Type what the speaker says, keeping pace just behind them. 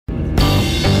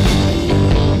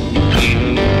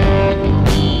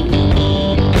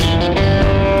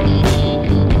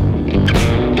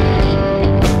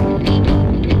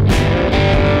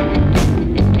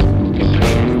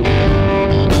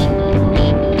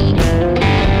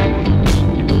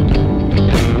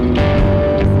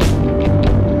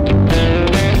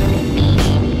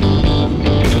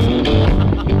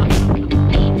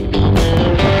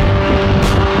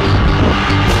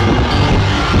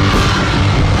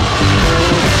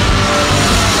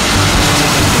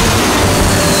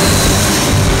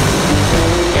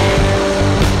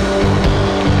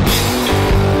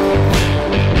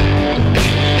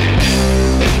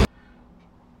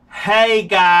Hey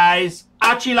guys,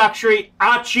 ArchieLuxury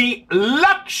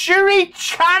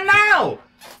channel,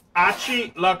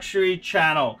 ArchieLuxury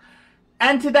channel,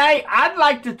 and today I'd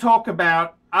like to talk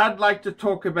about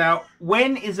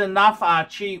when is enough,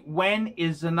 Archie. When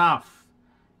is enough?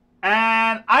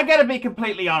 And I got to be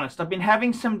completely honest. I've been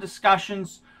having some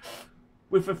discussions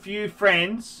with a few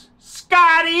friends,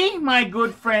 Scotty, my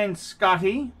good friend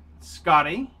Scotty,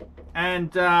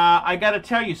 and I got to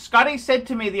tell you, Scotty said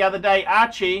to me the other day,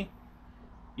 Archie,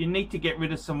 you need to get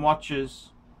rid of some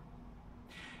watches.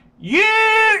 You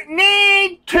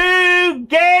need to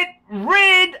get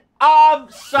rid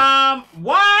of some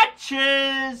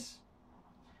watches.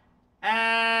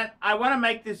 And I want to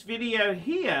make this video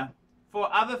here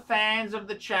for other fans of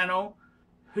the channel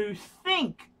who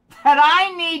think that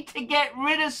I need to get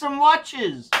rid of some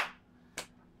watches.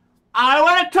 I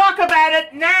want to talk about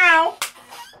it now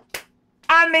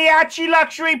on the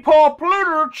ArchieLuxury Paul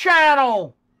Pluter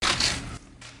channel.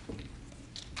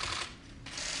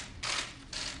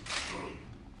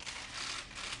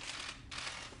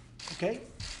 Okay.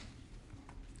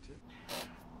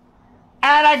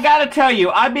 And I gotta tell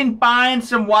you, I've been buying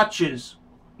some watches.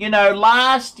 You know,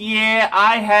 last year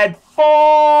I had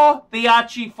the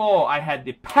Archie 4. I had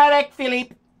the Patek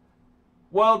Philippe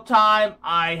World Time.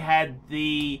 I had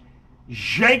the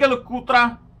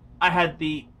JEWELLERY. I had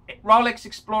the Rolex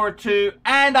Explorer 2.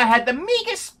 And I had the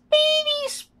Mega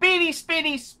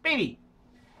Speedy.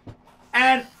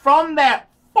 And from that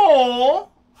four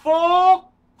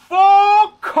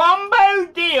combo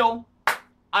deal,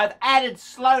 I've added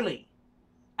slowly.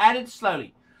 I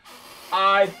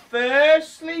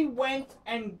firstly went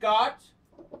and got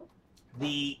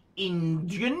the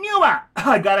Ingenua.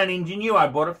 I got an Ingenua. I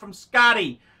bought it from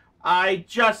Scotty. I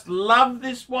just love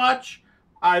this watch.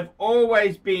 I've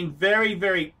always been very,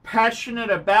 very passionate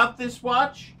about this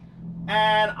watch,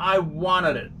 and I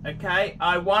wanted it, okay?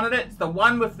 I wanted it. It's the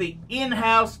one with the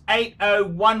in-house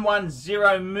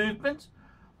 80110 movement.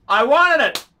 I wanted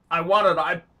it. I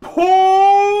pulled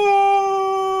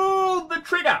the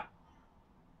trigger.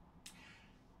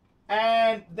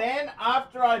 And then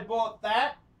after I bought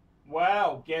that,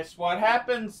 well, guess what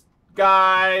happens,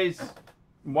 guys?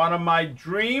 One of my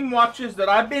dream watches that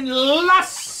I've been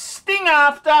lusting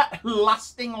after,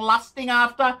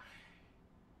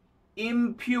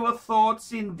 impure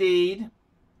thoughts indeed,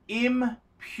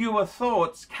 impure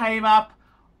thoughts came up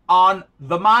on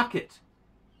the market.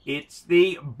 It's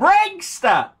the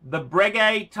Bregster, the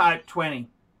Breguet Type 20.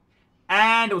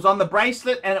 And it was on the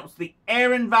bracelet, and it was the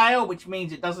Ehrenveil, which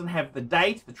means it doesn't have the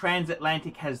date. The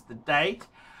transatlantic has the date.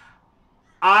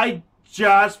 I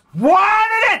just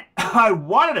wanted it. I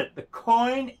wanted it. The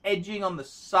coin edging on the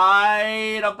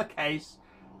side of the case.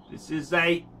 This is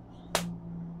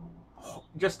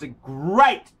just a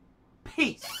great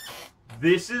piece.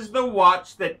 This is the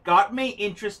watch that got me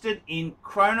interested in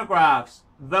chronographs.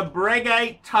 The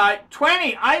Breguet Type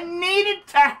 20. I needed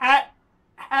to have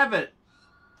it.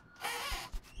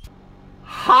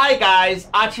 Hi guys,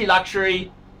 ArchieLuxury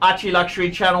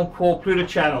channel, Paul Pluter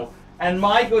channel, and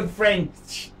my good friend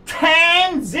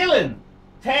Tanzilin,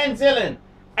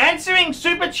 answering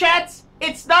super chats.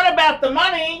 It's not about the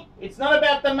money.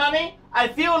 I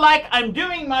feel like I'm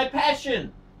doing my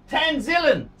passion.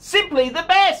 Tanzilin, simply the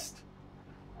best.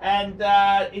 And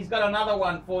he's got another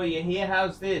one for you here.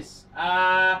 How's this?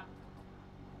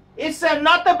 It's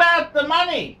not about the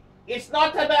money. It's my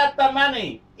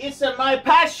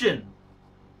passion.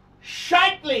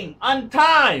 Shackling on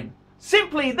time.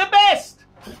 Simply the best.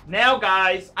 Now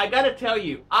guys, I gotta tell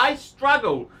you, I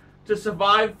struggle to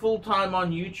survive full-time on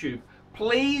YouTube.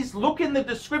 Please look in the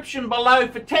description below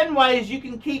for 10 ways you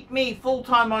can keep me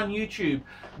full-time on YouTube.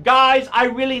 Guys, I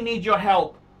really need your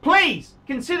help. Please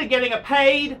consider getting a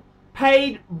paid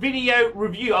video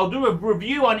review. I'll do a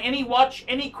review on any watch,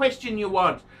 any question you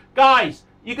want. Guys,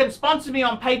 you can sponsor me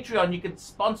on Patreon. You can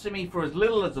sponsor me for as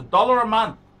little as $1 a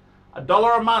month.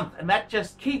 $1 a month, and that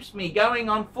just keeps me going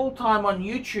on full-time on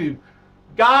YouTube.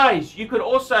 Guys, you could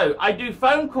also, I do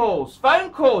phone calls.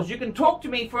 You can talk to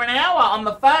me for an hour on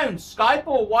the phone, Skype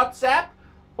or WhatsApp,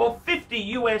 for $50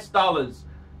 US.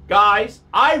 Guys,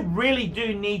 I really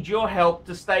do need your help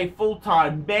to stay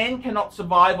full-time. Men cannot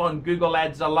survive on Google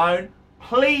Ads alone.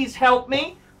 Please help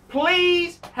me.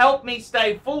 Please help me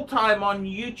stay full-time on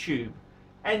YouTube.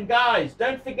 And guys,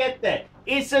 don't forget that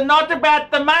it's not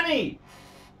about the money.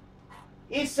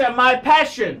 It's my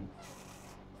passion.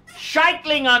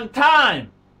 Shackling on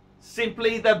time.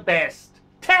 Simply the best.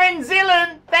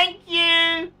 Tanzilin, thank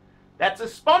you. That's a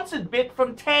sponsored bit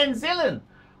from Tanzilin.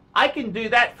 I can do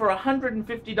that for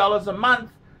 $150 a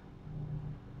month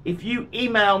if you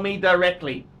email me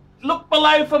directly. look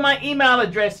below for my email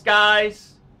address,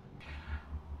 guys.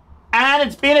 And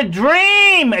it's been a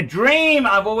dream, a dream.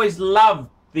 I've always loved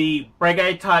the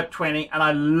Breguet Type 20, and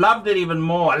I loved it even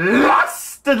more.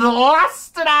 Lusted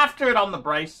after it on the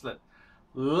bracelet.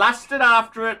 Lusted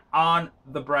after it on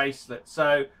the bracelet.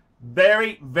 So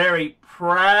very, very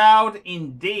proud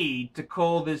indeed to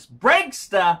call this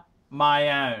Bregster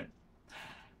my own.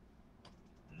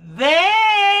 Then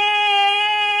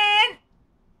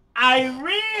I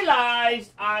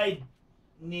realized I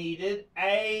needed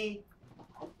a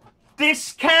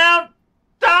discount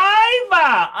diver.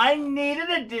 I needed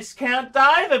a discount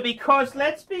diver because,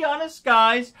 let's be honest,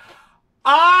 guys,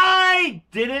 I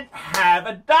didn't have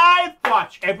a dive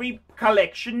watch. Every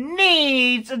collection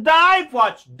needs a dive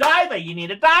watch. Diver, you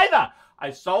need a diver. I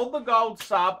sold the gold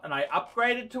sub and I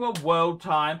upgraded to a world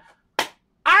time.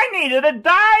 I needed a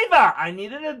diver. I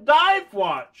needed a dive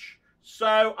watch.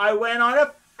 So I went on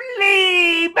a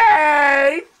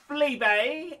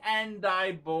Fleabay, and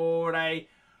I bought a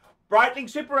Breitling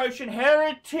Super Ocean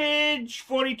Heritage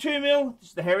 42mm. This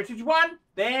is the Heritage one.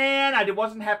 Then I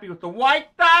wasn't happy with the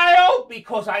white dial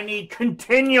because I need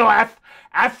continual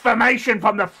affirmation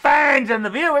from the fans and the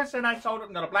viewers, and I sold it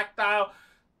and got a black dial.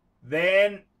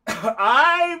 Then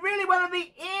I really wanted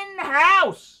the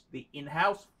in-house. The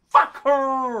in-house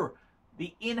fucker.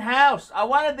 The in-house. I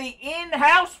wanted the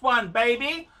in-house one,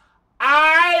 baby.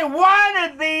 I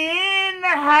wanted the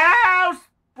in-house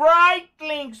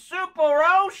Breitling Super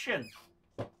Ocean.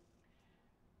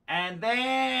 And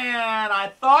then I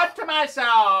thought to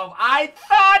myself,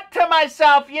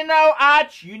 you know,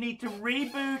 Arch, you need to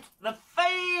reboot the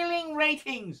failing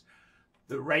ratings.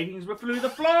 The ratings were through the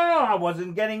floor. I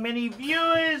wasn't getting many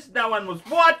viewers. No one was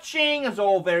watching. It was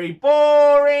all very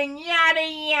boring. Yada,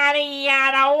 yada,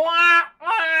 yada. Wah,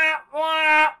 wah,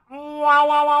 wah, wah,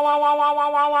 wah, wah, wah, wah, wah,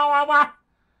 wah, wah, wah, wah.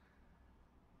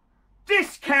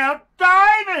 Discount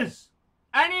divers.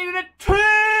 I needed a Tudor.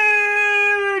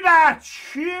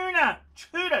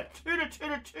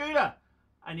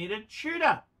 I need a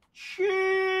Tudor.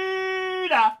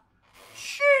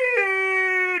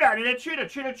 I need a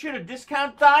Tudor.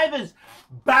 Discount divers.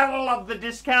 Battle of the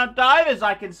discount divers.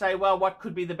 I can say, well, what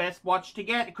could be the best watch to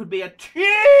get? It could be a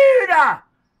Tudor.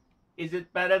 Is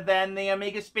it better than the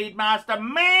Omega Speedmaster?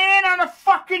 Man on a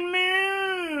fucking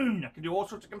moon. I can do all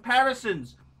sorts of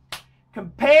comparisons.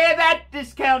 Compare that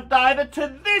discount diver to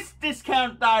this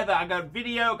discount diver. I got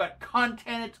video, got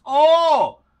content, it's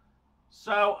all.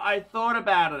 So I thought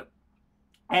about it.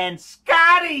 And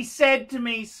Scotty said,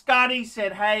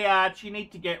 hey Arch, you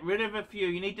need to get rid of a few.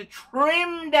 You need to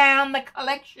trim down the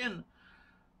collection.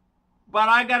 But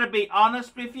I got to be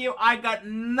honest with you, I got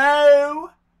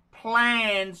no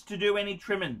plans to do any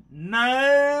trimming.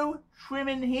 No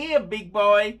trimming here, big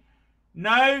boy.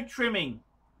 No trimming.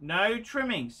 No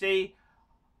trimming. See,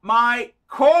 my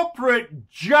corporate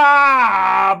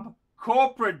job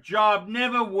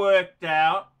never worked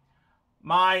out.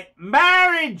 My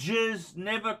marriages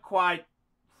never quite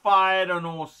fired on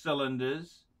all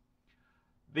cylinders.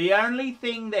 The only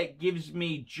thing that gives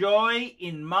me joy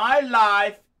in my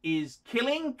life is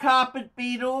killing carpet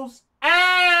beetles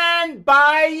and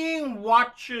buying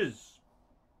watches.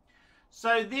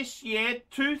 So this year,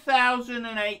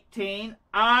 2018,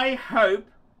 I hope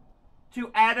to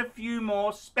add a few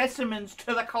more specimens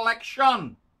to the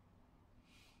collection.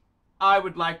 I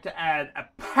would like to add a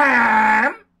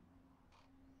Pam,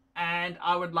 and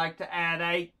I would like to add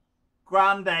a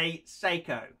Grande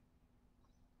Seiko.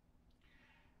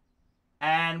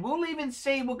 And we'll even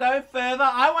see, we'll go further.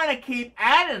 I want to keep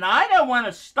adding. I don't want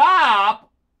to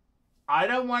stop.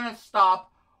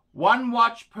 One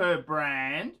watch per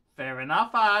brand. Fair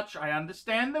enough, Arch. I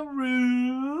understand the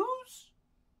rules.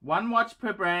 One watch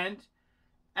per brand.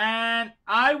 And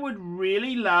I would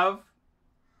really love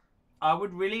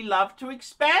to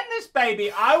expand this baby.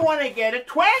 I want to get a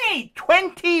 20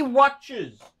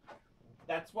 watches.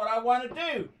 That's what I want to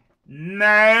do.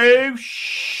 No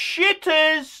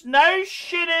shitters.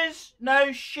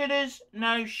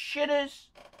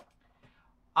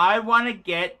 I want to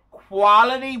get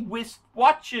quality wrist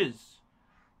watches.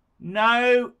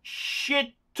 No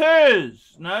shitters.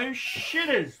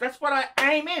 That's what my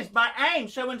aim is. My aim.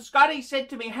 So when Scotty said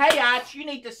to me, hey Arch, you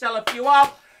need to sell a few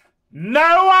off. No,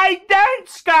 I don't,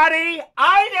 Scotty.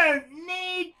 I don't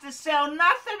need to sell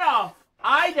nothing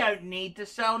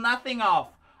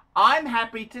off. I'm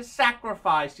happy to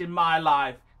sacrifice in my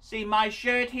life. See my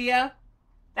shirt here?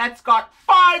 That's got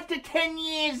 5 to 10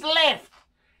 years left.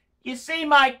 You see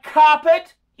my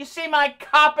carpet? You see my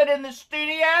carpet in the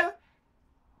studio?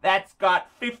 That's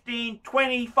got 15,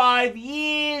 25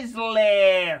 years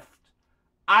left.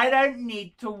 I don't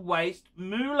need to waste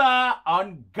moolah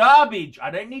on garbage.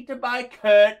 I don't need to buy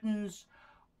curtains.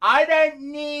 I don't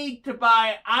need to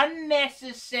buy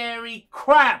unnecessary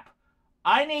crap.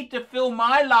 I need to fill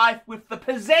my life with the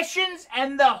possessions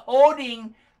and the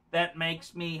hoarding that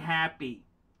makes me happy.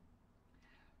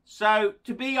 So,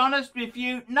 to be honest with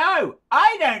you, no,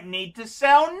 I don't need to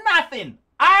sell nothing.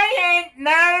 I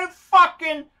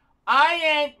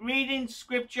ain't reading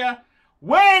scripture.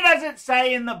 Where does it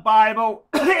say in the Bible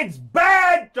it's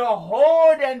bad to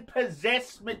hoard and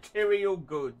possess material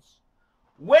goods?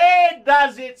 Where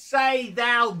does it say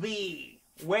thou thee?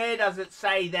 Where does it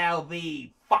say thou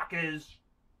thee, fuckers?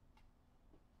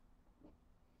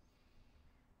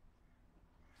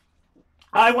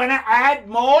 I want to add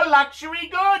more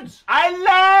luxury goods. I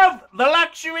love the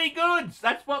luxury goods.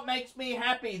 That's what makes me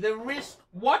happy. The wrist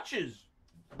watches.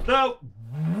 The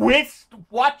wrist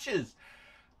watches.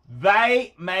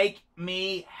 They make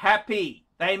me happy.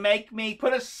 They make me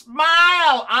put a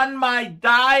smile on my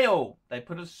dial. They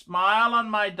put a smile on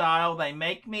my dial. They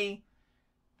make me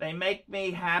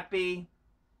happy.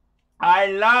 I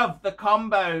love the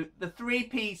combo, the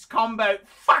 3-piece combo.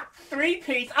 Fuck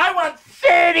 3-piece. I want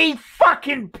 30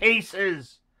 fucking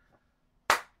pieces.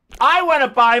 I want to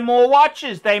buy more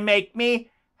watches. They make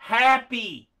me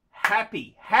happy.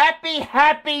 Happy, happy,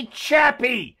 happy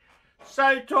chappy.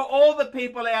 So to all the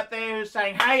people out there who are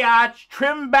saying, hey Arch,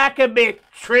 trim back a bit,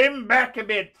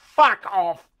 fuck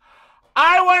off.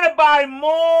 I want to buy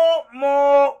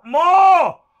more.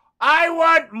 I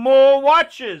want more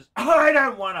watches. I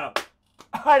don't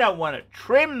want to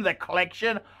trim the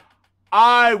collection.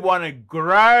 I want to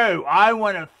grow. I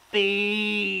want to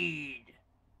feed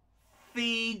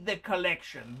the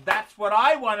collection. That's what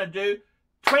I want to do.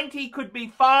 20 could be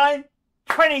fine.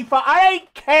 25, I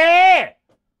don't care.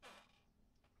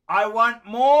 I want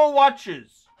more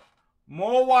watches.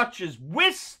 More watches.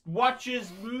 Wrist watches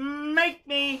make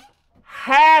me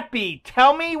happy.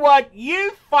 Tell me what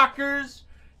you fuckers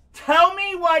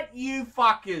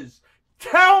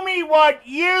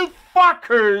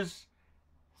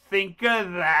think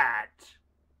of that.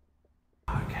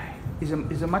 Okay. Is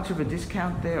there much of a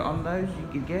discount there on those you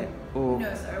could get? Or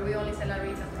no, sir. We only sell at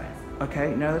retail price.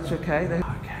 Okay, no, that's okay.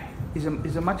 Okay. Is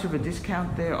there much of a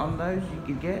discount there on those you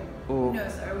could get? Or no,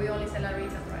 sir. We only sell at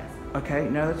retail price. Okay,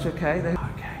 no, that's okay.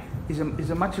 Okay. Is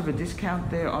there much of a discount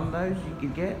there on those you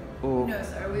could get? Or no,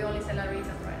 sir. We only sell at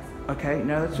retail price. Okay,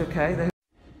 no, that's okay.